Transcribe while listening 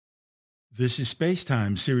This is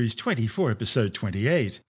Spacetime, Series 24, Episode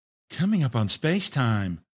 28. Coming up on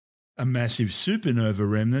Spacetime, a massive supernova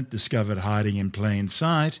remnant discovered hiding in plain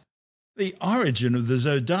sight, the origin of the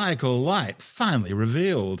zodiacal light finally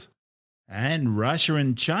revealed, and Russia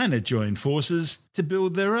and China join forces to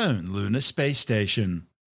build their own lunar space station.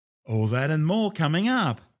 All that and more coming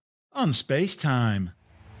up on Spacetime.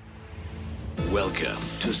 Welcome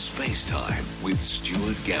to Spacetime with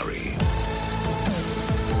Stuart Gary.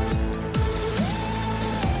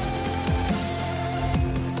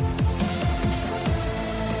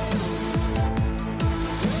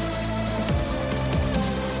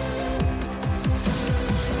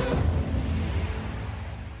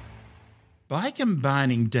 By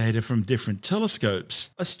combining data from different telescopes,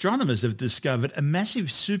 astronomers have discovered a massive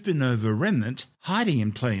supernova remnant hiding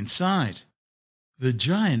in plain sight. The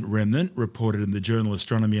giant remnant, reported in the journal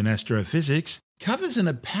Astronomy and Astrophysics, covers an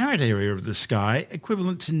apparent area of the sky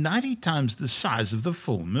equivalent to 90 times the size of the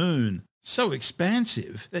full moon, so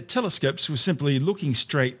expansive that telescopes were simply looking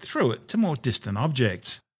straight through it to more distant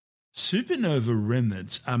objects. Supernova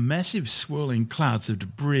remnants are massive swirling clouds of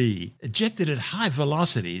debris ejected at high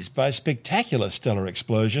velocities by spectacular stellar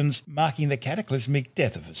explosions, marking the cataclysmic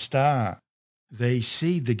death of a star. They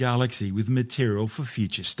seed the galaxy with material for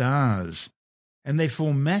future stars, and they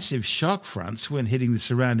form massive shock fronts when hitting the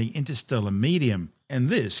surrounding interstellar medium, and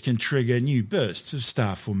this can trigger new bursts of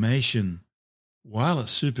star formation. While a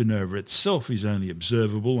supernova itself is only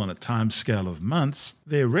observable on a timescale of months,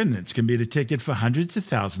 their remnants can be detected for hundreds of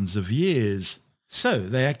thousands of years. So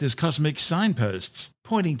they act as cosmic signposts,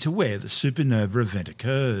 pointing to where the supernova event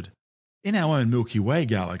occurred. In our own Milky Way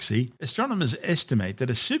galaxy, astronomers estimate that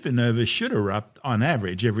a supernova should erupt on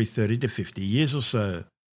average every 30 to 50 years or so.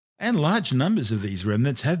 And large numbers of these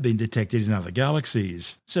remnants have been detected in other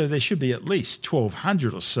galaxies, so there should be at least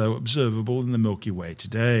 1,200 or so observable in the Milky Way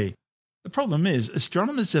today. The problem is,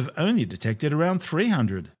 astronomers have only detected around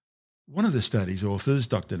 300. One of the study's authors,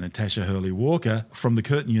 Dr. Natasha Hurley-Walker, from the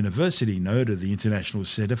Curtin University node of the International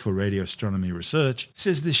Center for Radio Astronomy Research,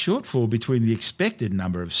 says the shortfall between the expected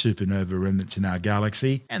number of supernova remnants in our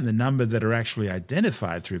galaxy and the number that are actually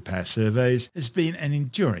identified through past surveys has been an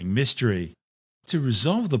enduring mystery. To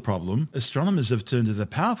resolve the problem, astronomers have turned to the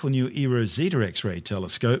powerful new eROSITA X-ray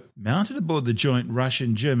telescope mounted aboard the joint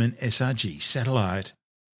Russian-German SRG satellite.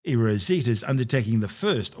 eROSITA is undertaking the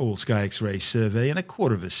first all-sky X-ray survey in a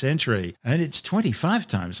quarter of a century, and it's 25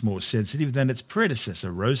 times more sensitive than its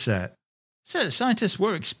predecessor ROSAT. So scientists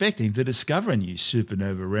were expecting to discover a new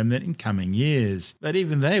supernova remnant in coming years, but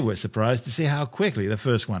even they were surprised to see how quickly the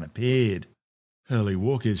first one appeared.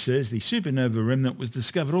 Hurley-Walker says the supernova remnant was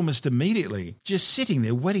discovered almost immediately, just sitting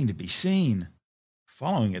there waiting to be seen.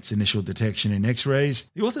 Following its initial detection in X-rays,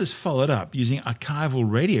 the authors followed up using archival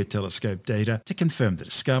radio telescope data to confirm the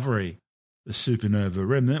discovery. The supernova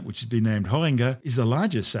remnant, which has been named Horinger, is the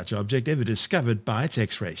largest such object ever discovered by its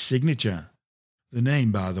X-ray signature. The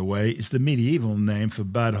name, by the way, is the medieval name for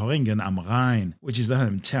Bad Horingen am Rhein, which is the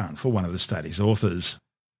hometown for one of the study's authors.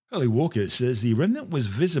 Hurley-Walker says the remnant was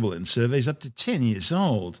visible in surveys up to 10 years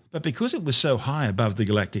old, but because it was so high above the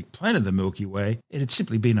galactic plane of the Milky Way, it had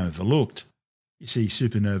simply been overlooked. You see,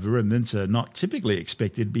 supernova remnants are not typically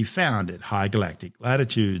expected to be found at high galactic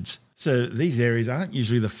latitudes, so these areas aren't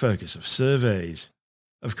usually the focus of surveys.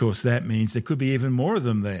 Of course, that means there could be even more of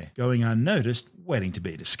them there, going unnoticed, waiting to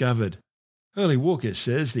be discovered. Hurley-Walker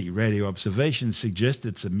says the radio observations suggest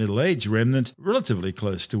it's a middle-aged remnant relatively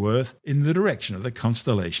close to Earth in the direction of the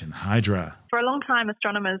constellation Hydra. For a long time,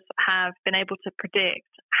 astronomers have been able to predict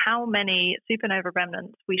how many supernova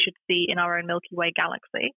remnants we should see in our own Milky Way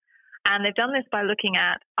galaxy. And they've done this by looking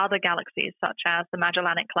at other galaxies, such as the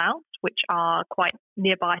Magellanic Clouds, which are quite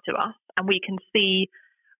nearby to us, and we can see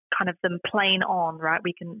kind of them plain on, right?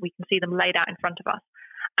 We can see them laid out in front of us,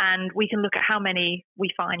 and we can look at how many we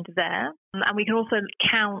find there, and we can also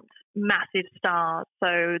count massive stars.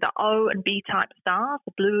 So the O and B type stars,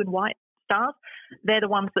 the blue and white stars, they're the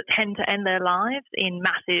ones that tend to end their lives in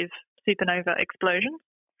massive supernova explosions.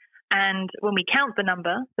 And when we count the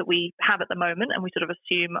number that we have at the moment and we sort of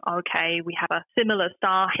assume, okay, we have a similar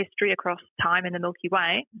star history across time in the Milky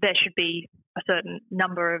Way, there should be a certain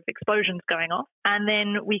number of explosions going off. And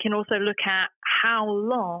then we can also look at how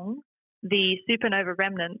long the supernova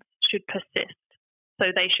remnants should persist. So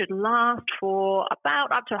they should last for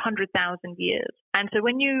about up to 100,000 years. And so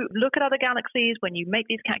when you look at other galaxies, when you make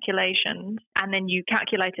these calculations, and then you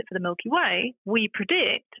calculate it for the Milky Way, we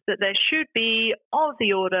predict that there should be of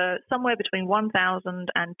the order somewhere between 1,000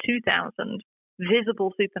 and 2,000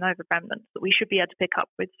 visible supernova remnants that we should be able to pick up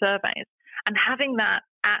with surveys. And having that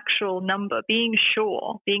actual number, being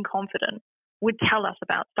sure, being confident, would tell us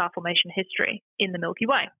about star formation history in the Milky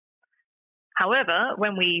Way. However,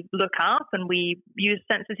 when we look up and we use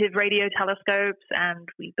sensitive radio telescopes and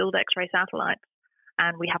we build X-ray satellites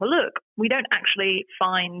and we have a look, we don't actually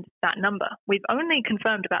find that number. We've only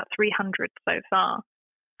confirmed about 300 so far.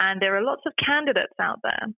 And there are lots of candidates out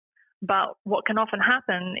there. But what can often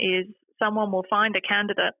happen is someone will find a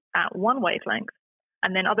candidate at one wavelength,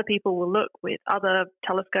 and then other people will look with other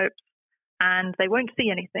telescopes and they won't see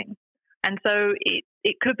anything. And so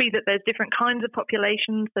it could be that there's different kinds of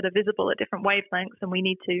populations that are visible at different wavelengths, and we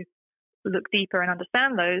need to look deeper and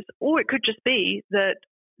understand those. Or it could just be that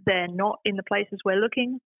they're not in the places we're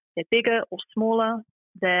looking. They're bigger or smaller.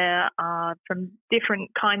 They are from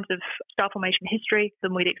different kinds of star formation history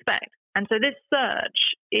than we'd expect. And so this search,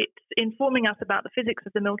 it's informing us about the physics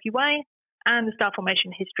of the Milky Way and the star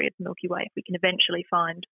formation history of the Milky Way, if we can eventually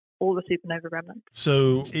find all the supernova remnants.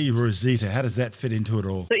 So eROSITA, how does that fit into it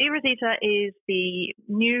all? So eROSITA is the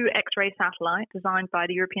new X-ray satellite designed by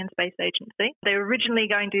the European Space Agency. They were originally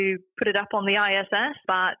going to put it up on the ISS,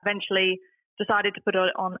 but eventually decided to put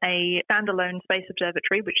it on a standalone space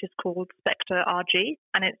observatory, which is called SPECTRE-RG,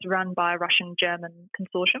 and it's run by a Russian-German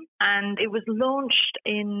consortium. And it was launched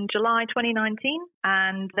in July 2019,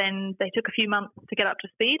 and then they took a few months to get up to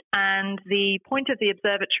speed. And the point of the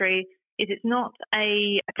observatory is it's not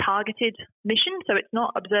a targeted mission, so it's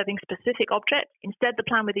not observing specific objects. Instead, the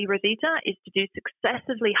plan with eROSITA is to do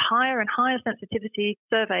successively higher and higher sensitivity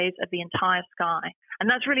surveys of the entire sky. And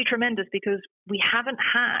that's really tremendous because we haven't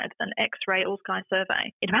had an X-ray all-sky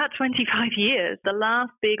survey in about 25 years. The last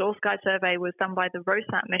big all-sky survey was done by the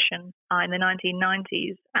ROSAT mission in the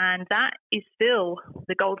 1990s, and that is still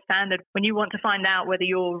the gold standard. When you want to find out whether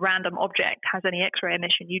your random object has any X-ray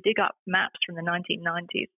emission, you dig up maps from the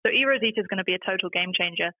 1990s. So eROSITA is going to be a total game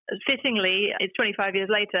changer. Fittingly, it's 25 years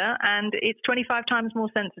later, and it's 25 times more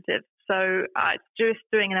sensitive. So it's just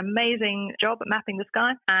doing an amazing job at mapping the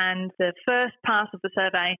sky. And the first pass of the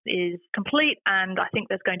survey is complete. And I think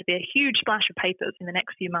there's going to be a huge splash of papers in the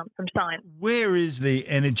next few months from science. Where is the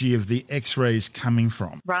energy of the X-rays coming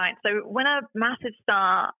from? Right. So when a massive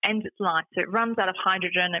star ends its life, so it runs out of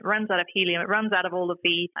hydrogen, it runs out of helium, it runs out of all of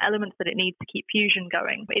the elements that it needs to keep fusion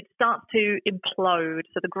going, it starts to implode.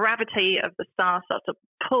 So the gravity of the star starts to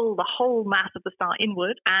pull the whole mass of the star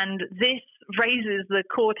inward. And this raises the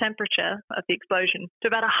core temperature of the explosion to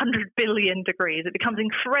about 100 billion degrees. It becomes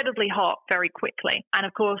incredibly hot very quickly. And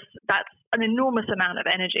of course, that's an enormous amount of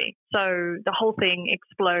energy. So the whole thing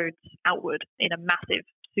explodes outward in a massive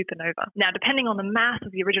supernova. Now, depending on the mass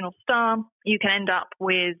of the original star, you can end up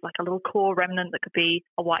with like a little core remnant that could be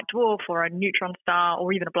a white dwarf or a neutron star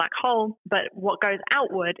or even a black hole. But what goes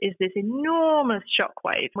outward is this enormous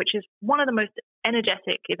shockwave, which is one of the most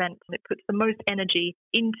energetic events. It puts the most energy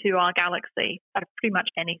into our galaxy out of pretty much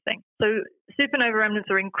anything. So supernova remnants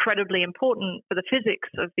are incredibly important for the physics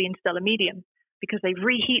of the interstellar medium because they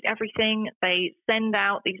reheat everything. They send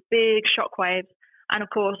out these big shockwaves. And of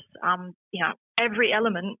course, every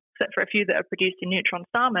element, except for a few that are produced in neutron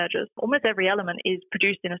star mergers, almost every element is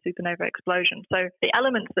produced in a supernova explosion. So the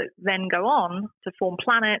elements that then go on to form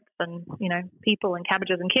planets and, people and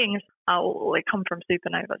cabbages and kings, they come from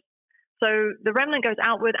supernovas. So the remnant goes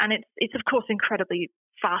outward, and it's of course incredibly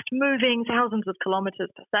fast moving, thousands of kilometers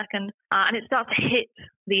per second, and it starts to hit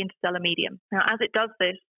the interstellar medium. Now, as it does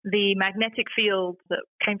this, the magnetic fields that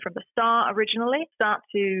came from the star originally start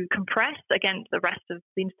to compress against the rest of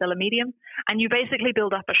the interstellar medium, and you basically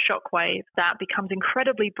build up a shockwave that becomes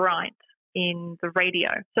incredibly bright in the radio.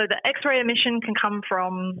 So the X-ray emission can come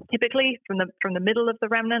typically from the middle of the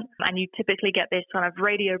remnant, and you typically get this kind of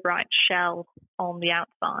radio bright shell on the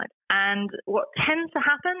outside. And what tends to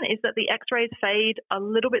happen is that the X-rays fade a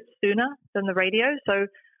little bit sooner than the radio. So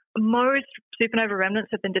most supernova remnants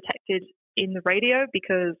have been detected in the radio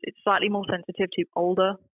because it's slightly more sensitive to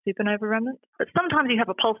older supernova remnants. But sometimes you have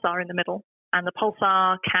a pulsar in the middle, and the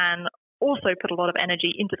pulsar can also put a lot of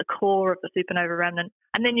energy into the core of the supernova remnant.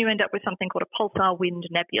 And then you end up with something called a pulsar wind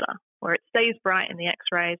nebula, where it stays bright in the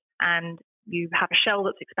X-rays and you have a shell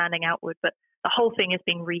that's expanding outward, but the whole thing is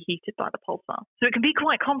being reheated by the pulsar. So it can be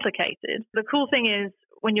quite complicated. The cool thing is,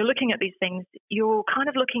 when you're looking at these things, you're kind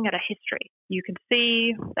of looking at a history. You can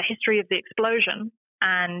see the history of the explosion,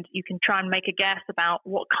 and you can try and make a guess about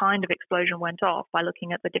what kind of explosion went off by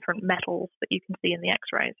looking at the different metals that you can see in the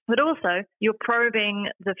X-rays. But also, you're probing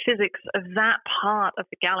the physics of that part of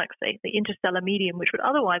the galaxy, the interstellar medium, which would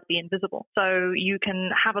otherwise be invisible. So you can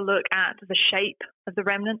have a look at the shape of the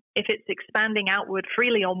remnant. If it's expanding outward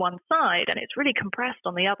freely on one side and it's really compressed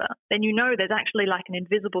on the other, then you know there's actually like an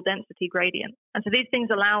invisible density gradient. And so these things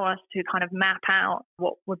allow us to kind of map out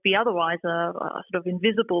what would be otherwise a sort of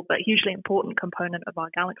invisible but hugely important component of our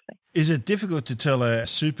galaxy. Is it difficult to tell a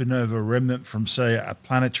supernova remnant from, say, a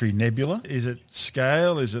planetary nebula? Is it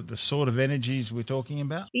scale? Is it the sort of energies we're talking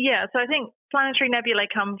about? Yeah, so I think planetary nebulae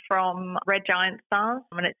come from red giant stars,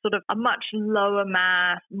 and it's sort of a much lower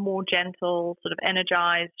mass, more gentle, sort of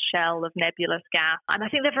energized shell of nebulous gas. And I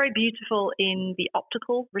think they're very beautiful in the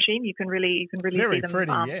optical regime. You can really very see them.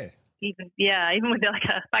 Pretty, yeah. Even with like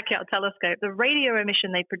a backyard telescope. The radio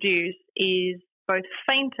emission they produce is both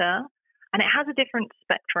fainter, and it has a different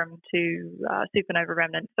spectrum to supernova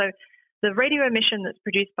remnants. So the radio emission that's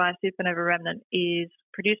produced by a supernova remnant is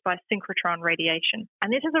produced by synchrotron radiation.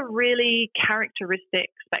 And this is a really characteristic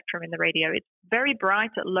spectrum in the radio. It's very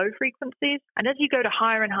bright at low frequencies. And as you go to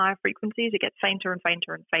higher and higher frequencies, it gets fainter and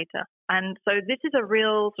fainter and fainter. And so this is a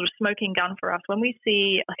real sort of smoking gun for us. When we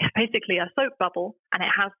see basically a soap bubble and it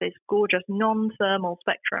has this gorgeous non-thermal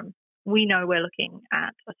spectrum, we know we're looking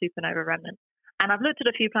at a supernova remnant. And I've looked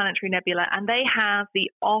at a few planetary nebulae, and they have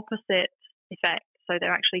the opposite effect. So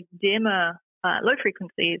they're actually dimmer at low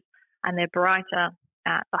frequencies, and they're brighter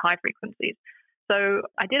at the high frequencies. So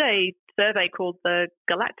I did a survey called the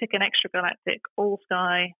Galactic and Extragalactic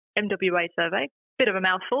All-Sky MWA survey. Bit of a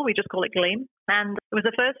mouthful, we just call it GLEAM. And it was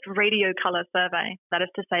the first radio color survey. That is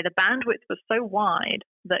to say, the bandwidth was so wide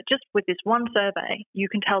that just with this one survey, you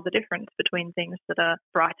can tell the difference between things that are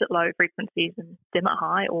bright at low frequencies and dim at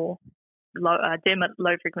high, or dim at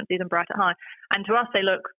low frequencies and bright at high. And to us, they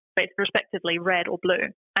look respectively red or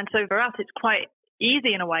blue. And so for us, it's quite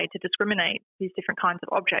easy in a way to discriminate these different kinds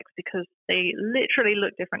of objects because they literally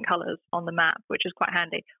look different colors on the map, which is quite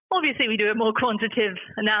handy. Obviously, we do a more quantitative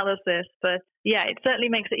analysis, but yeah, it certainly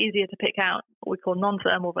makes it easier to pick out what we call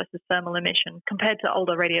non-thermal versus thermal emission compared to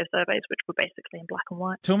older radio surveys, which were basically in black and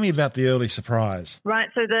white. Tell me about the early surprise. Right,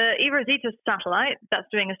 so the eROSITA satellite, that's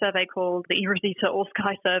doing a survey called the eROSITA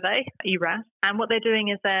All-Sky Survey, ERAS, and what they're doing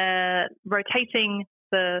is they're rotating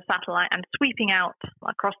the satellite and sweeping out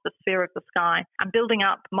across the sphere of the sky and building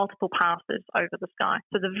up multiple passes over the sky.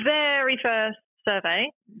 So the very first survey,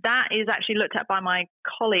 that is actually looked at by my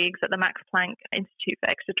colleagues at the Max Planck Institute for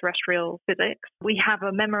Extraterrestrial Physics. We have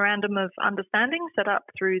a memorandum of understanding set up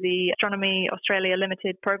through the Astronomy Australia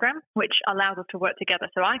Limited program, which allows us to work together.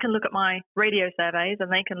 So I can look at my radio surveys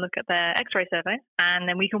and they can look at their X-ray surveys, and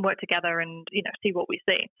then we can work together and, see what we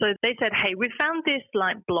see. So they said, hey, we found this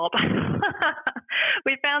blob.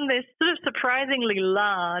 We found this sort of surprisingly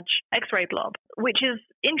large X-ray blob, which is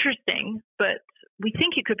interesting, but we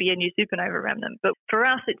think it could be a new supernova remnant. But for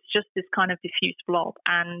us, it's just this kind of diffuse blob.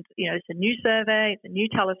 And, it's a new survey, it's a new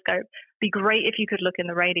telescope. It'd be great if you could look in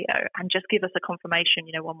the radio and just give us a confirmation,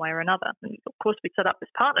 one way or another. And of course, we set up this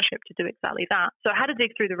partnership to do exactly that. So I had to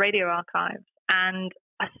dig through the radio archives. And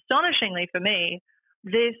astonishingly for me,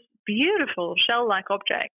 this beautiful shell-like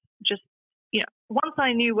object just, once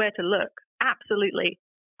I knew where to look, absolutely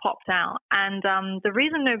popped out. And the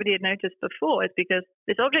reason nobody had noticed before is because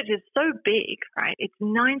this object is so big, right? It's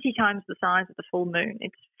 90 times the size of the full moon.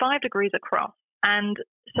 It's 5 degrees across. And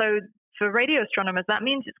so for radio astronomers, that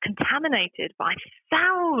means it's contaminated by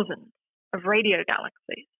thousands of radio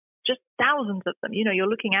galaxies, just thousands of them. You're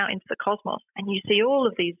looking out into the cosmos and you see all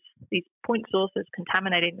of these point sources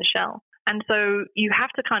contaminating the shell. And so you have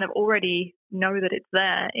to kind of already know that it's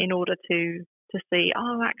there in order to see,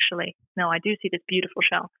 actually, no, I do see this beautiful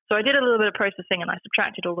shell. So I did a little bit of processing and I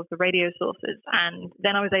subtracted all of the radio sources, and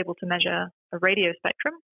then I was able to measure a radio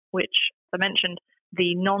spectrum, which I mentioned,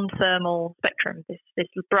 the non-thermal spectrum, this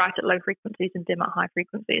bright at low frequencies and dim at high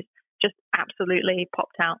frequencies, just absolutely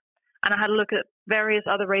popped out. And I had a look at various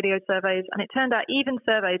other radio surveys, and it turned out even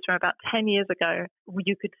surveys from about 10 years ago,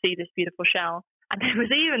 you could see this beautiful shell. And there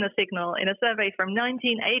was even a signal in a survey from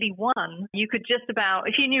 1981. You could just about,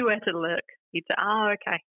 if you knew where to look, you'd say,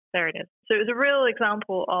 okay, there it is. So it was a real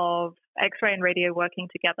example of X-ray and radio working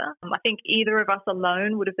together. I think either of us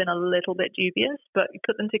alone would have been a little bit dubious, but you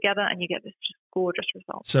put them together and you get this just gorgeous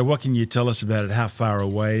result. So what can you tell us about it? How far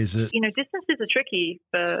away is it? Distances are tricky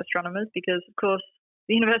for astronomers because, of course,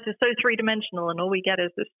 the universe is so three-dimensional and all we get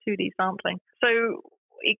is this 2D sampling. So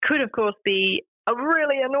it could, of course, be a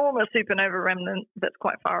really enormous supernova remnant that's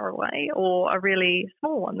quite far away, or a really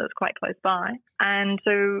small one that's quite close by. And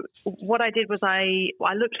so what I did was I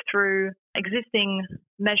looked through existing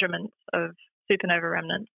measurements of supernova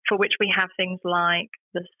remnants, for which we have things like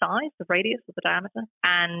the size, the radius or the diameter,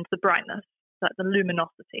 and the brightness, like the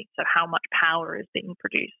luminosity, so how much power is being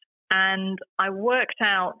produced. And I worked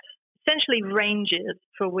out essentially ranges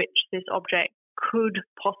for which this object could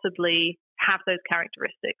possibly have those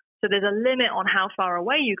characteristics. So there's a limit on how far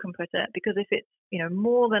away you can put it, because if it's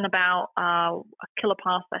more than about a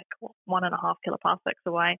kiloparsec or 1.5 kiloparsecs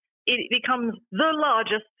away, it becomes the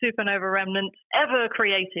largest supernova remnant ever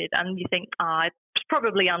created, and you think, it's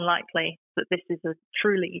probably unlikely that this is a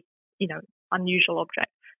truly unusual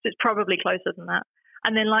object. So it's probably closer than that.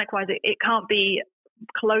 And then likewise, it can't be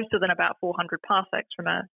closer than about 400 parsecs from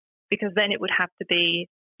Earth, because then it would have to be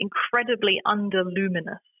incredibly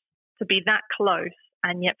underluminous to be that close,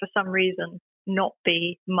 and yet for some reason not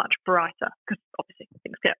be much brighter, because obviously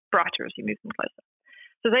things get brighter as you move them closer.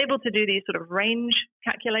 So it's able to do these sort of range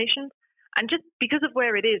calculations, and just because of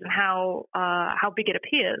where it is and how big it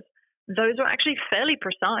appears, those are actually fairly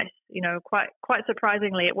precise. Quite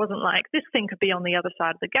surprisingly, it wasn't like this thing could be on the other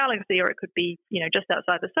side of the galaxy, or it could be just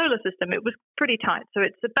outside the solar system. It was pretty tight. So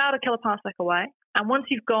it's about a kiloparsec away, and once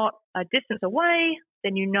you've got a distance away,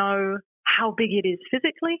 then you know how big it is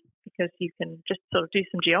physically, because you can just sort of do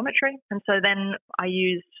some geometry. And so then I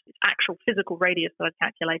used actual physical radius that I'd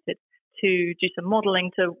calculated to do some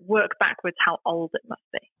modeling to work backwards how old it must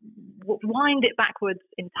be. Wind it backwards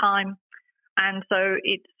in time. And so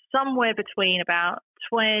it's somewhere between about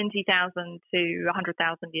 20,000 to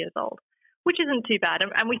 100,000 years old, which isn't too bad.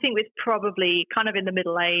 And we think it's probably kind of in the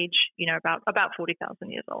middle age, about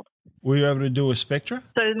 40,000 years old. Were you able to do a spectra?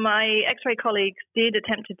 So my X-ray colleagues did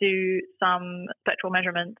attempt to do some spectral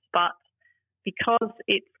measurements, but because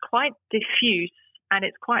it's quite diffuse and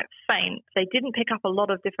it's quite faint, they didn't pick up a lot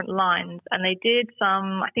of different lines. And they did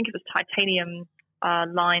some, I think it was titanium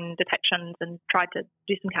line detections, and tried to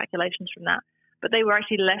do some calculations from that. But they were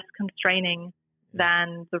actually less constraining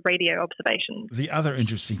than the radio observations. The other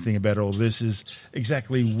interesting thing about all this is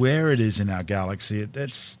exactly where it is in our galaxy.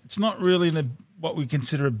 It's not really in what we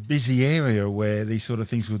consider a busy area where these sort of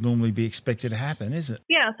things would normally be expected to happen, is it?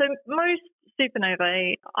 Yeah, so most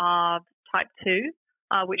supernovae are type 2,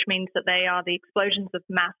 which means that they are the explosions of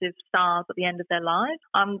massive stars at the end of their lives.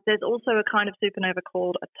 There's also a kind of supernova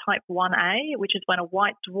called a type 1a, which is when a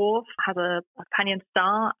white dwarf has a companion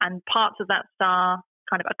star and parts of that star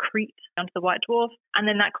kind of accrete onto the white dwarf, and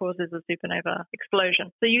then that causes a supernova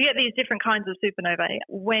explosion. So you get these different kinds of supernovae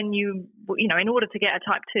when in order to get a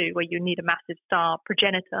type 2 where you need a massive star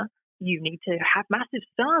progenitor, you need to have massive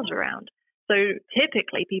stars around. So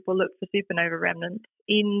typically people look for supernova remnants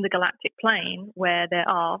in the galactic plane where there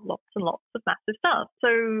are lots and lots of massive stars. So,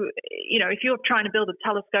 if you're trying to build a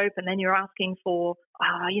telescope and then you're asking for,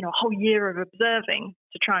 a whole year of observing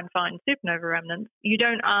to try and find supernova remnants, you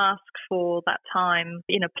don't ask for that time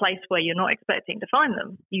in a place where you're not expecting to find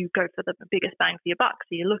them. You go for the biggest bang for your buck,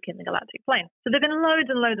 so you look in the galactic plane. So there have been loads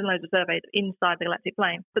and loads and loads of surveys inside the galactic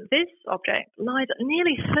plane. But this object lies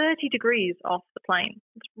nearly 30 degrees off the plane.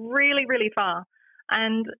 It's really, really far.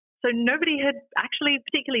 And so nobody had actually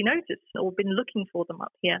particularly noticed or been looking for them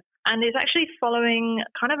up here. And it's actually following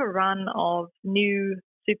kind of a run of new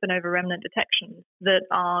supernova remnant detections that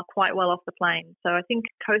are quite well off the plane. So I think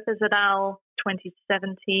Kothes et al.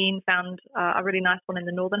 2017 found a really nice one in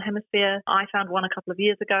the northern hemisphere. I found one a couple of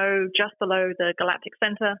years ago just below the galactic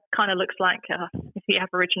center. Kind of looks like if the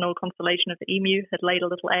aboriginal constellation of the Emu had laid a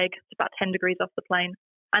little egg. It's about 10 degrees off the plane.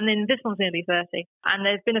 And then this one's nearly 30. And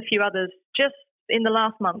there's been a few others just in the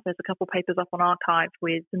last month. There's a couple of papers up on Archive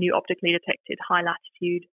with the new optically detected high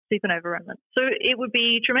latitude supernova remnants. So it would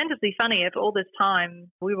be tremendously funny if all this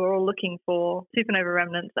time we were all looking for supernova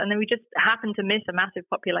remnants and then we just happened to miss a massive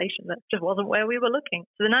population that just wasn't where we were looking.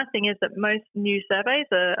 So the nice thing is that most new surveys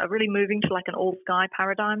are really moving to like an all-sky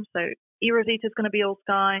paradigm. So eROSITA is going to be all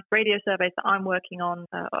sky. Radio surveys that I'm working on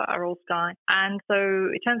are all sky. And so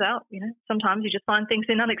it turns out, sometimes you just find things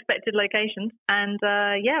in unexpected locations. And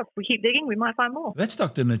if we keep digging, we might find more. That's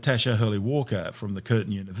Dr. Natasha Hurley-Walker from the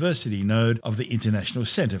Curtin University node of the International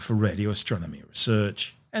Centre for Radio Astronomy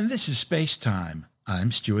Research. And this is Space Time.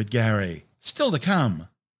 I'm Stuart Gary. Still to come,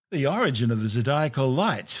 the origin of the zodiacal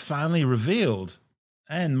lights finally revealed.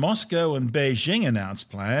 And Moscow and Beijing announced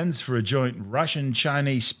plans for a joint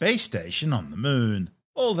Russian-Chinese space station on the moon.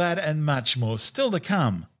 All that and much more still to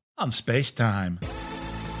come on Space Time.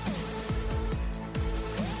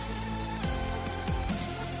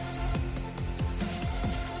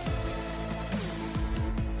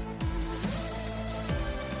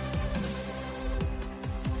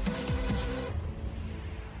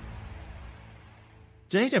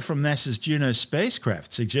 Data from NASA's Juno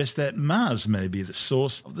spacecraft suggests that Mars may be the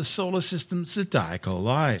source of the solar system's zodiacal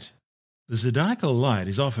light. The zodiacal light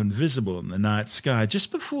is often visible in the night sky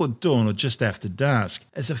just before dawn or just after dusk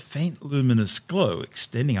as a faint luminous glow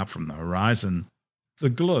extending up from the horizon. The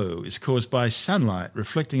glow is caused by sunlight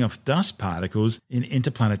reflecting off dust particles in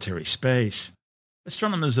interplanetary space.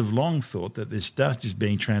 Astronomers have long thought that this dust is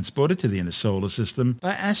being transported to the inner solar system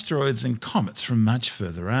by asteroids and comets from much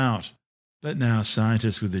further out. But now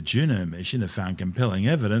scientists with the Juno mission have found compelling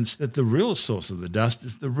evidence that the real source of the dust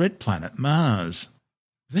is the red planet Mars.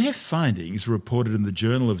 Their findings, reported in the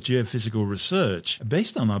Journal of Geophysical Research, are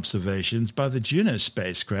based on observations by the Juno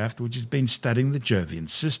spacecraft, which has been studying the Jovian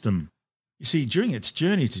system. You see, during its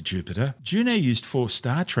journey to Jupiter, Juno used 4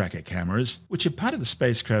 star tracker cameras, which are part of the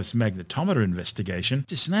spacecraft's magnetometer investigation,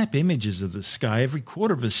 to snap images of the sky every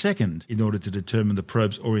quarter of a second in order to determine the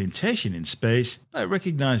probe's orientation in space by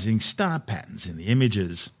recognizing star patterns in the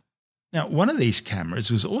images. Now, one of these cameras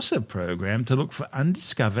was also programmed to look for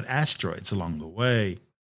undiscovered asteroids along the way.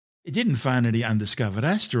 It didn't find any undiscovered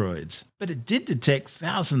asteroids, but it did detect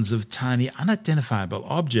thousands of tiny unidentifiable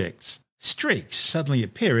objects, streaks suddenly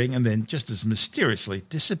appearing and then just as mysteriously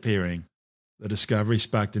disappearing. The discovery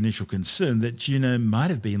sparked initial concern that Juno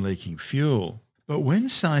might have been leaking fuel. But when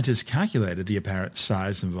scientists calculated the apparent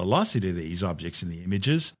size and velocity of these objects in the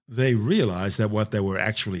images, they realized that what they were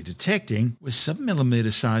actually detecting was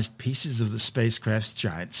sub-millimeter-sized pieces of the spacecraft's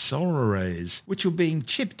giant solar arrays, which were being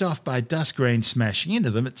chipped off by dust grains smashing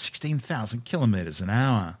into them at 16,000 kilometers an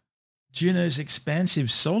hour. Juno's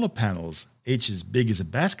expansive solar panels, each as big as a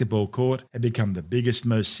basketball court, had become the biggest,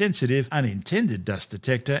 most sensitive, unintended dust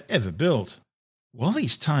detector ever built. While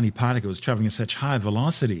these tiny particles travelling at such high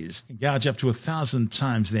velocities can gouge up to 1,000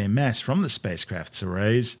 times their mass from the spacecraft's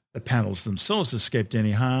arrays, the panels themselves escaped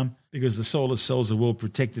any harm because the solar cells are well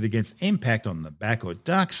protected against impact on the back or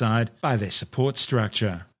dark side by their support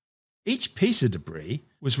structure. Each piece of debris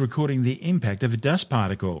was recording the impact of a dust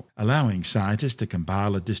particle, allowing scientists to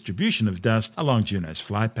compile a distribution of dust along Juno's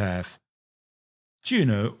flight path.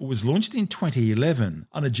 Juno was launched in 2011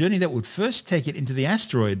 on a journey that would first take it into the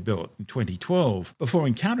asteroid belt in 2012, before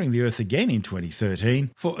encountering the Earth again in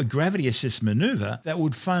 2013 for a gravity assist maneuver that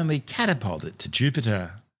would finally catapult it to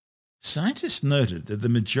Jupiter. Scientists noted that the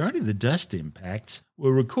majority of the dust impacts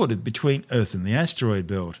were recorded between Earth and the asteroid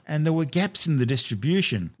belt, and there were gaps in the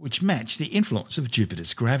distribution which matched the influence of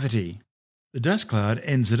Jupiter's gravity. The dust cloud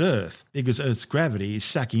ends at Earth because Earth's gravity is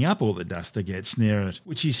sucking up all the dust that gets near it,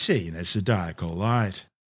 which is seen as zodiacal light.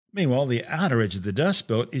 Meanwhile, the outer edge of the dust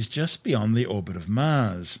belt is just beyond the orbit of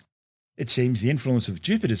Mars. It seems the influence of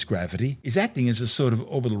Jupiter's gravity is acting as a sort of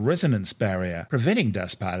orbital resonance barrier, preventing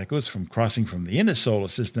dust particles from crossing from the inner solar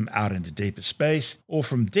system out into deeper space, or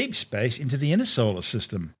from deep space into the inner solar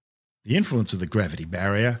system. The influence of the gravity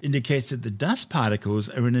barrier indicates that the dust particles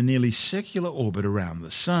are in a nearly circular orbit around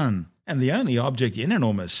the Sun, and the only object in an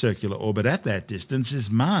almost circular orbit at that distance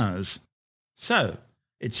is Mars. So,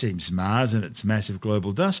 it seems Mars and its massive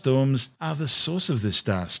global dust storms are the source of this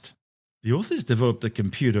dust. The authors developed a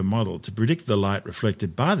computer model to predict the light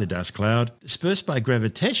reflected by the dust cloud, dispersed by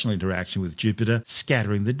gravitational interaction with Jupiter,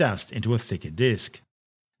 scattering the dust into a thicker disk.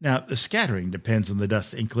 Now, the scattering depends on the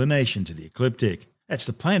dust's inclination to the ecliptic. That's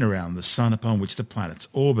the plane around the Sun upon which the planets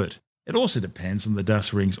orbit. It also depends on the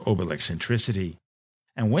dust ring's orbital eccentricity.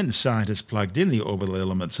 And when scientists plugged in the orbital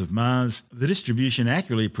elements of Mars, the distribution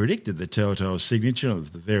accurately predicted the telltale signature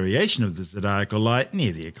of the variation of the zodiacal light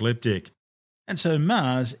near the ecliptic. And so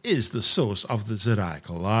Mars is the source of the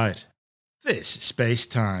zodiacal light. This is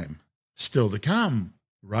space-time. Still to come,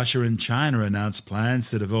 Russia and China announced plans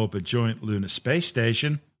to develop a joint lunar space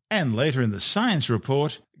station, and later in the science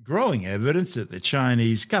report, growing evidence that the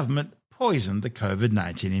Chinese government poisoned the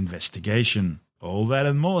COVID-19 investigation. All that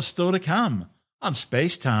and more still to come on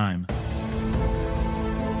Space Time.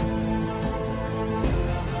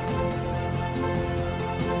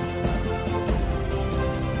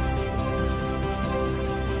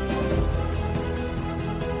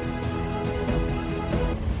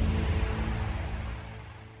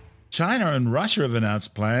 China and Russia have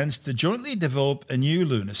announced plans to jointly develop a new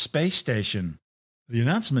lunar space station. The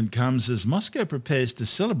announcement comes as Moscow prepares to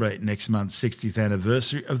celebrate next month's 60th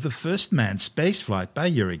anniversary of the first manned spaceflight by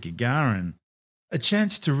Yuri Gagarin, a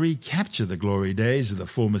chance to recapture the glory days of the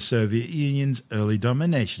former Soviet Union's early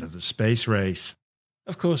domination of the space race.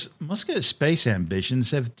 Of course, Moscow's space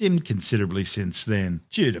ambitions have dimmed considerably since then,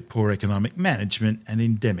 due to poor economic management and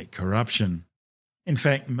endemic corruption. In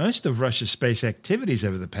fact, most of Russia's space activities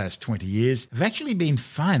over the past 20 years have actually been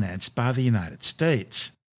financed by the United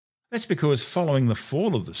States. That's because following the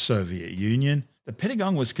fall of the Soviet Union, the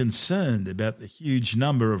Pentagon was concerned about the huge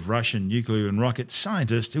number of Russian nuclear and rocket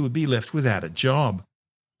scientists who would be left without a job.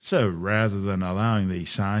 So rather than allowing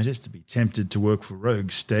these scientists to be tempted to work for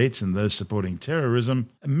rogue states and those supporting terrorism,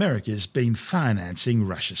 America's been financing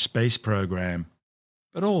Russia's space program.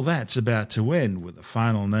 But all that's about to end, with the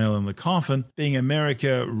final nail in the coffin being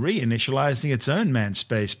America reinitializing its own manned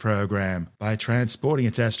space program by transporting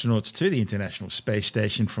its astronauts to the International Space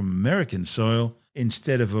Station from American soil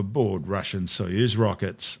instead of aboard Russian Soyuz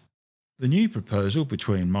rockets. The new proposal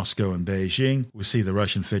between Moscow and Beijing will see the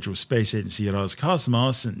Russian Federal Space Agency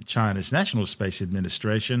Roscosmos and China's National Space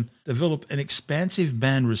Administration develop an expansive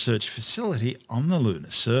manned research facility on the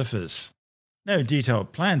lunar surface. No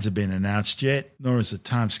detailed plans have been announced yet, nor has the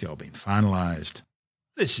timescale been finalised.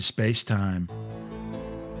 This is Space Time.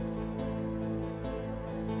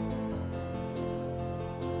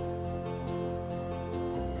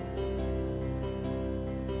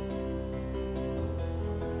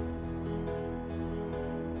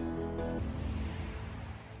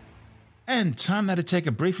 And time now to take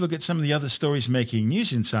a brief look at some of the other stories making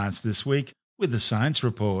news in science this week with the Science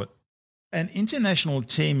Report. An international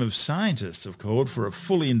team of scientists have called for a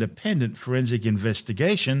fully independent forensic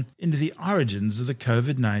investigation into the origins of the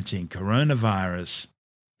COVID-19 coronavirus.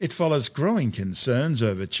 It follows growing concerns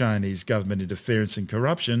over Chinese government interference and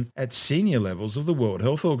corruption at senior levels of the World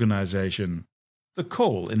Health Organization. The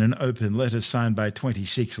call, in an open letter signed by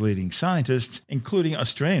 26 leading scientists, including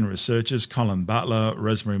Australian researchers Colin Butler,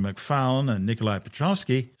 Rosemary McFarlane and Nikolai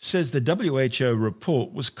Petrovsky, says the WHO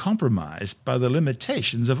report was compromised by the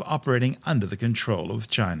limitations of operating under the control of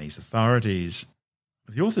Chinese authorities.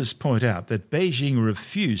 The authors point out that Beijing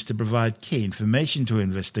refused to provide key information to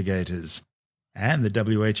investigators, and the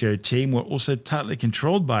WHO team were also tightly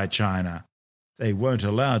controlled by China. They weren't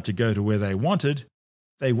allowed to go to where they wanted,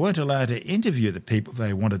 they weren't allowed to interview the people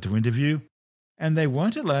they wanted to interview, and they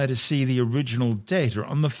weren't allowed to see the original data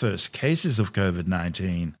on the first cases of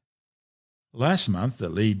COVID-19. Last month, the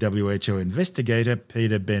lead WHO investigator,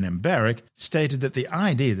 Peter Ben-Embarek, stated that the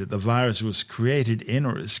idea that the virus was created in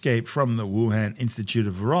or escaped from the Wuhan Institute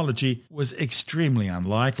of Virology was extremely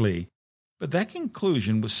unlikely. But that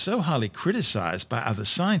conclusion was so highly criticised by other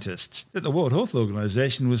scientists that the World Health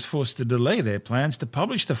Organization was forced to delay their plans to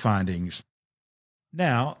publish the findings.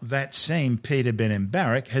 Now, that same Peter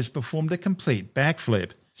Ben-Embarek has performed a complete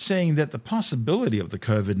backflip, saying that the possibility of the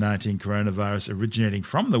COVID-19 coronavirus originating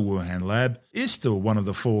from the Wuhan lab is still one of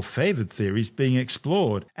the 4 favoured theories being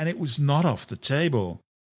explored, and it was not off the table.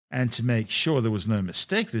 And to make sure there was no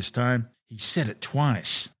mistake this time, he said it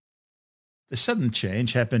twice. The sudden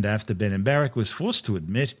change happened after Ben-Embarek was forced to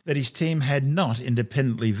admit that his team had not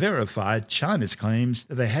independently verified China's claims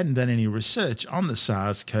that they hadn't done any research on the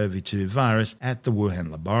SARS-CoV-2 virus at the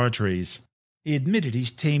Wuhan laboratories. He admitted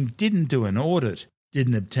his team didn't do an audit,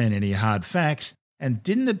 didn't obtain any hard facts, and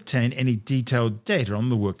didn't obtain any detailed data on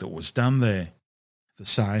the work that was done there. The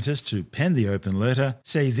scientists who penned the open letter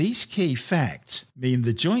say these key facts mean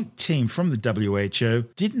the joint team from the WHO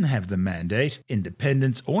didn't have the mandate,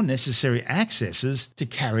 independence, or necessary accesses to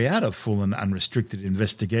carry out a full and unrestricted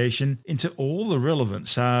investigation into all the relevant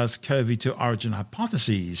SARS-CoV-2 origin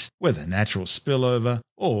hypotheses, whether natural spillover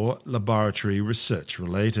or laboratory research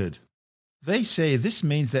related. They say this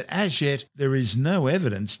means that as yet there is no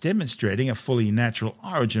evidence demonstrating a fully natural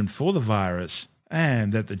origin for the virus,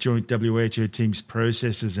 and that the joint WHO team's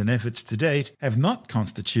processes and efforts to date have not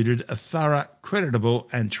constituted a thorough, creditable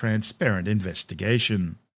and transparent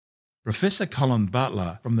investigation. Professor Colin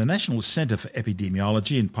Butler from the National Centre for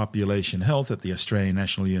Epidemiology and Population Health at the Australian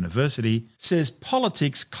National University says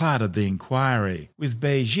politics clouded the inquiry, with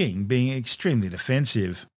Beijing being extremely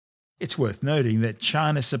defensive. It's worth noting that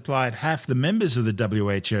China supplied half the members of the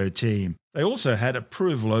WHO team. They also had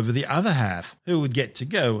approval over the other half, who would get to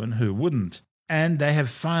go and who wouldn't. And they have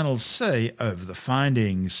final say over the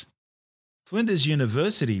findings. Flinders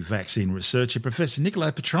University vaccine researcher Professor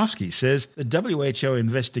Nikolai Petrovsky says the WHO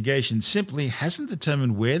investigation simply hasn't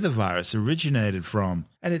determined where the virus originated from,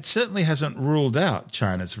 and it certainly hasn't ruled out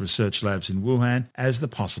China's research labs in Wuhan as the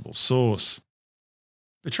possible source.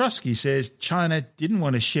 Petrovsky says China didn't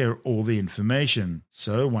want to share all the information,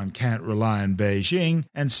 so one can't rely on Beijing,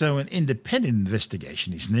 and so an independent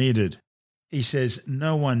investigation is needed. He says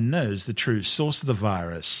no one knows the true source of the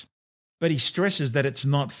virus. But he stresses that it's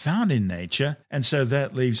not found in nature, and so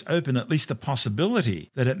that leaves open at least the possibility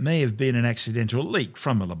that it may have been an accidental leak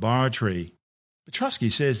from a laboratory. Petrovsky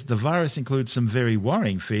says the virus includes some very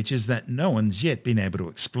worrying features that no one's yet been able to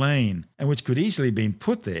explain, and which could easily have been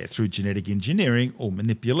put there through genetic engineering or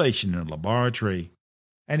manipulation in a laboratory.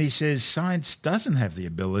 And he says science doesn't have the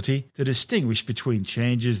ability to distinguish between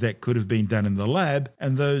changes that could have been done in the lab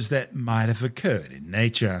and those that might have occurred in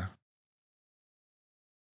nature.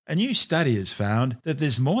 A new study has found that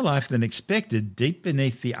there's more life than expected deep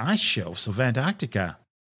beneath the ice shelves of Antarctica.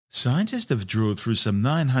 Scientists have drilled through some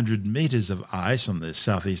 900 metres of ice on the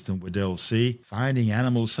southeastern Weddell Sea, finding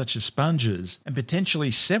animals such as sponges and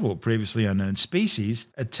potentially several previously unknown species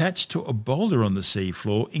attached to a boulder on the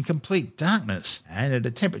seafloor in complete darkness and at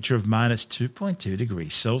a temperature of minus 2.2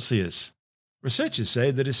 degrees Celsius. Researchers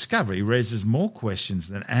say the discovery raises more questions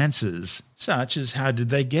than answers, such as how did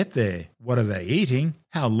they get there, what are they eating,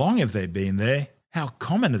 how long have they been there, how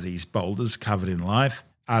common are these boulders covered in life,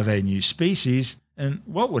 are they new species, and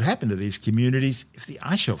what would happen to these communities if the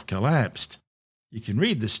ice shelf collapsed? You can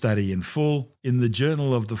read the study in full in the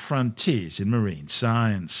Journal of the Frontiers in Marine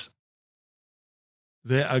Science.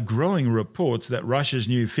 There are growing reports that Russia's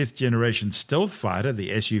new fifth-generation stealth fighter, the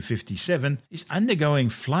Su-57, is undergoing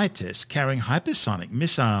flight tests carrying hypersonic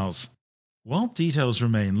missiles. While details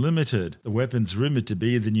remain limited, the weapon's rumoured to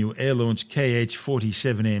be the new air-launched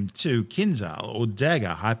Kh-47M2 Kinzhal or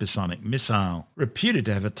Dagger hypersonic missile, reputed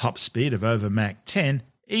to have a top speed of over Mach 10,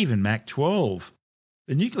 even Mach 12.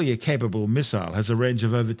 The nuclear-capable missile has a range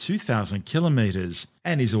of over 2,000 kilometres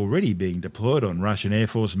and is already being deployed on Russian Air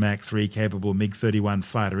Force Mach 3-capable MiG-31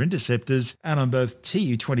 fighter interceptors and on both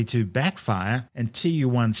Tu-22 Backfire and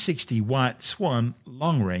Tu-160 White Swan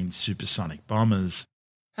long-range supersonic bombers.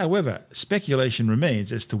 However, speculation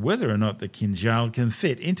remains as to whether or not the Kinzhal can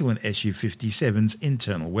fit into an Su-57's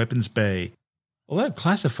internal weapons bay. Although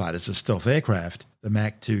classified as a stealth aircraft, the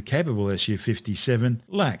Mach 2-capable Su-57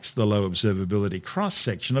 lacks the low observability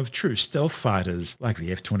cross-section of true stealth fighters like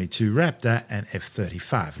the F-22 Raptor and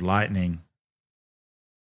F-35 Lightning.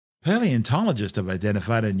 Paleontologists have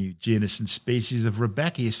identified a new genus and species of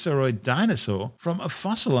Rebbachiosauroid dinosaur from a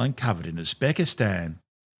fossil uncovered in Uzbekistan.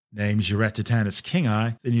 Named Geratotannus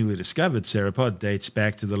kingi, the newly discovered sauropod dates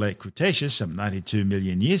back to the late Cretaceous some 92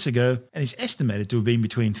 million years ago and is estimated to have been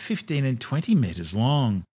between 15 and 20 metres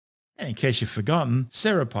long. And in case you've forgotten,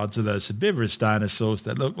 sauropods are those herbivorous dinosaurs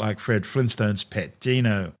that look like Fred Flintstone's pet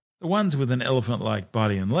Dino. The ones with an elephant-like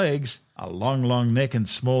body and legs, a long neck and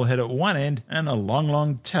small head at one end, and a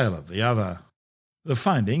long tail at the other. The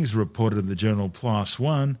findings, reported in the journal PLOS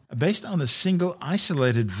ONE, are based on a single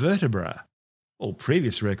isolated vertebra. All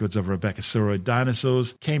previous records of Rebbachiosauroid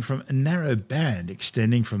dinosaurs came from a narrow band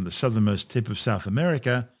extending from the southernmost tip of South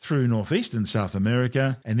America through northeastern South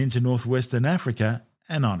America and into northwestern Africa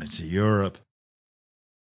and on into Europe.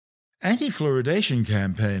 Anti-fluoridation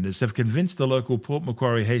campaigners have convinced the local Port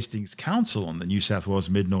Macquarie Hastings Council on the New South Wales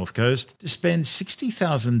Mid-North Coast to spend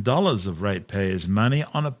 $60,000 of ratepayers' money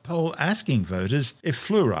on a poll asking voters if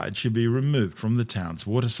fluoride should be removed from the town's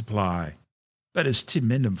water supply. But as Tim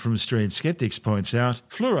Mendham from Australian Skeptics points out,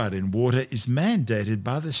 fluoride in water is mandated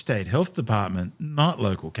by the State Health Department, not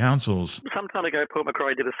local councils. Some time ago, Port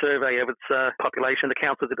Macquarie did a survey of its population. The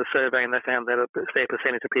council did a survey and they found that a fair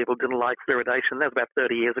percentage of people didn't like fluoridation. That was about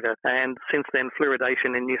 30 years ago. And since then,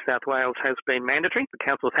 fluoridation in New South Wales has been mandatory. The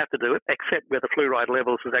councils have to do it, except where the fluoride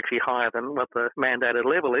levels is actually higher than what the mandated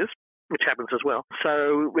level is, which happens as well.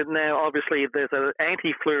 So with now, obviously, there's an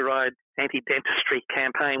anti-fluoride, anti-dentistry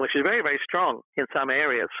campaign, which is very, very strong in some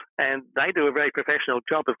areas. And they do a very professional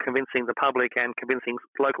job of convincing the public and convincing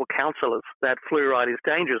local councillors that fluoride is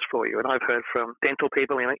dangerous for you. And I've heard from dental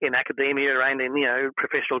people in academia and in,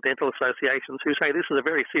 professional dental associations who say this is a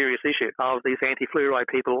very serious issue of these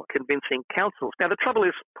anti-fluoride people convincing councils. Now, the trouble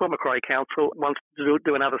is Port Macquarie Council wants to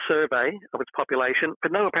do another survey of its population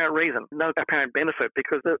for no apparent reason, no apparent benefit,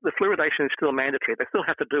 because the fluoridation is still mandatory. They still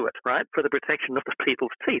have to do it, right, for the protection of the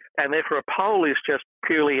people's teeth. And therefore, a poll is just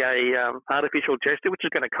purely a artificial gesture, which is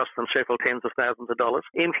going to cost them several tens of thousands of dollars,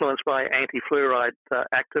 influenced by anti-fluoride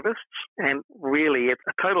activists. And really, it's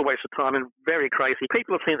a total waste of time and very crazy.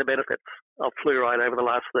 People have seen the benefits of fluoride over the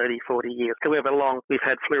last 30, 40 years. However long we've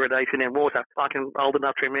had fluoridation in water. I'm old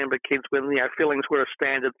enough to remember kids when fillings were a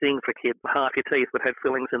standard thing for kids. Half your teeth would have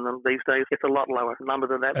fillings in them. These days, it's a lot lower number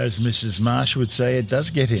than that. As Mrs. Marsh would say, it does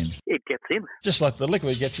get in. It gets in. Just like the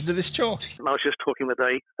liquid gets into this chalk. I was just talking with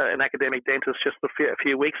an academic dentist just a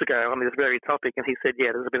few weeks ago on this very topic, and he said,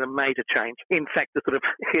 there's been a major change. In fact,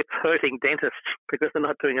 it's hurting dentists because they're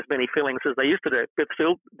not doing as many fillings as they used to do. But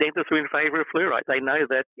still, dentists are in favour of fluoride. They know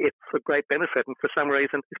that it's a great benefit, and for some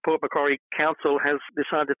reason, this Port Macquarie Council has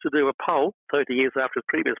decided to do a poll, 30 years after its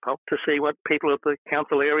previous poll, to see what people of the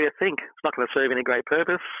council area think. It's not going to serve any great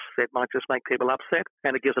purpose. It might just make people upset,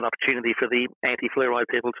 and it gives an opportunity for the anti-fluoride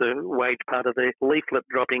people to wage part of their leaflet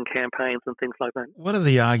dropping campaigns and things like that. What are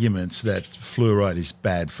the arguments that fluoride is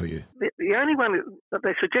bad for you? The only one that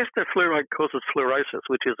they suggest that fluoride causes fluorosis,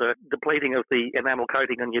 which is a depleting of the enamel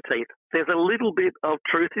coating on your teeth. There's a little bit of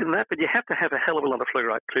truth in that, but you have to have a hell of a lot of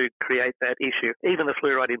fluoride to create that issue. Even the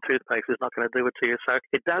fluoride in toothpaste is not going to do it to you. So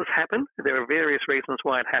it does happen. There are various reasons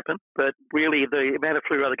why it happened, but really the amount of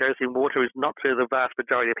fluoride that goes in water is not to the vast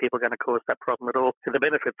majority of people going to cause that problem at all. So the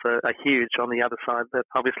benefits are huge on the other side, but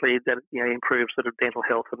obviously that improves sort of dental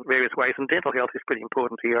health in various ways, and dental health is pretty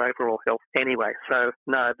important to your overall health anyway. So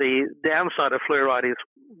no, the downside of fluoride is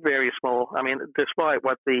very small. I mean, despite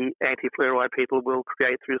what the anti-fluoride people will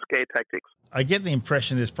create through scare tactics. I get the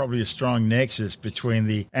impression there's probably a strong nexus between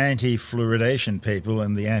the anti-fluoridation people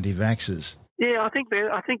and the anti-vaxxers. Yeah, I think there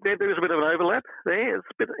is a bit of an overlap there. It's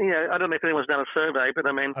a bit, I don't know if anyone's done a survey, but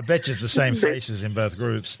I mean, I bet you it's the same faces in both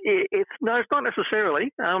groups. It's not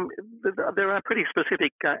necessarily. There are pretty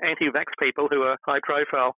specific anti-vax people who are high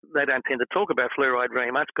profile. They don't tend to talk about fluoride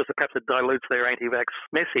very much because perhaps it dilutes their anti-vax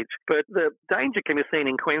message. But the danger can be seen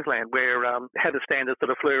in Queensland, where had the standards for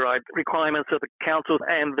the fluoride requirements of the council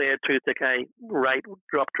and their tooth decay rate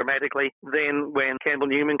dropped dramatically. Then when Campbell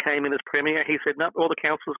Newman came in as Premier, he said, no, all the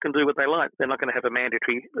councils can do what they like. They're not going to have a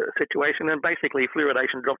mandatory situation. And basically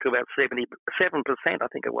fluoridation dropped to about 77%,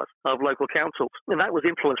 I think it was, of local councils. And that was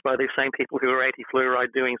influenced by these same people who are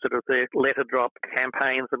anti-fluoride doing sort of their letter drop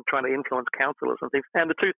campaigns and trying to influence councillors and things.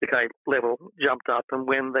 And the tooth decay level jumped up. And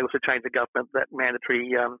when there was a change of government, that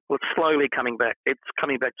mandatory was slowly coming back. It's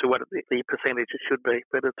coming back to what the percentage it should be.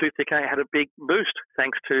 But the tooth decay had a big boost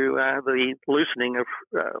thanks to the loosening of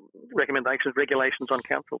regulations on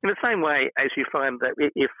council. In the same way as you find that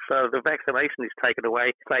if the vaccination is taken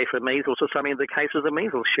away, say for measles or something, the cases of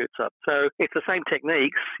measles shoots up. So it's the same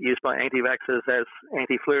techniques used by anti-vaxxers as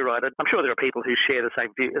anti-fluoride. I'm sure there are people who share the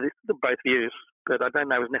same view, both views, but I don't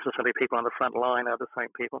know if necessarily people on the front line are the same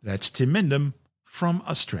people. That's Tim Mindham from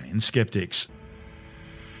Australian Skeptics.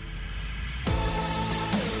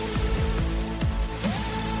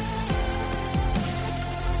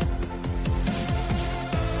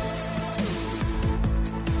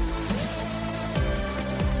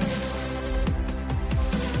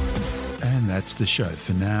 That's the show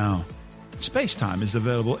for now. Spacetime is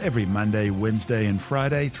available every Monday, Wednesday and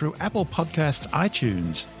Friday through Apple Podcasts,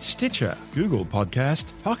 iTunes, Stitcher, Google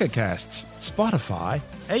Podcast, Pocket Casts, Spotify,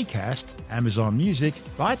 Acast, Amazon Music,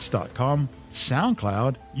 Bytes.com,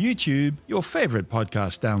 SoundCloud, YouTube, your favourite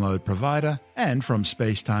podcast download provider, and from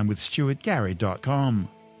spacetimewithstuartgary.com.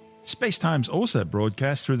 Spacetime's also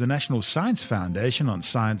broadcast through the National Science Foundation on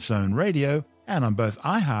Science Zone Radio and on both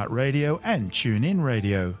iHeartRadio and TuneIn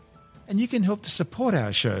Radio. And you can help to support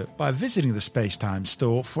our show by visiting the Spacetime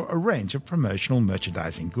store for a range of promotional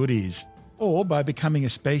merchandising goodies, or by becoming a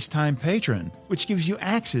Spacetime patron, which gives you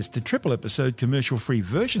access to triple episode commercial-free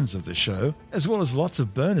versions of the show, as well as lots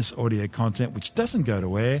of bonus audio content which doesn't go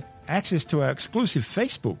to air, access to our exclusive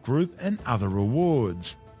Facebook group, and other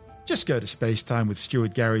rewards. Just go to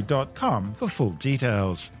spacetimewithstuartgary.com for full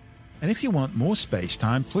details. And if you want more space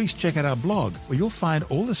time, please check out our blog, where you'll find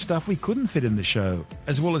all the stuff we couldn't fit in the show,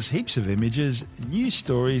 as well as heaps of images, news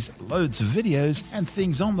stories, loads of videos, and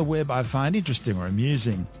things on the web I find interesting or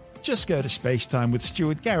amusing. Just go to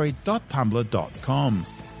spacetimewithstuartgary.tumblr.com.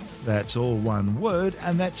 That's all one word,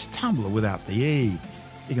 and that's Tumblr without the E.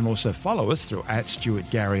 You can also follow us through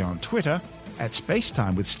 @StuartGary on Twitter,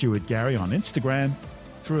 @SpaceTimeWithStuartGary on Instagram,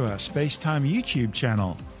 through our Spacetime YouTube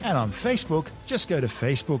channel, and on Facebook, just go to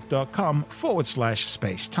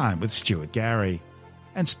facebook.com/Spacetime with Stuart Gary.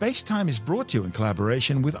 And Spacetime is brought to you in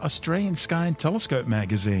collaboration with Australian Sky and Telescope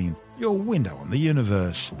magazine, your window on the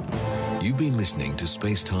universe. You've been listening to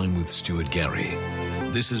Spacetime with Stuart Gary.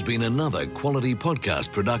 This has been another quality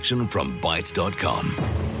podcast production from Bytes.com.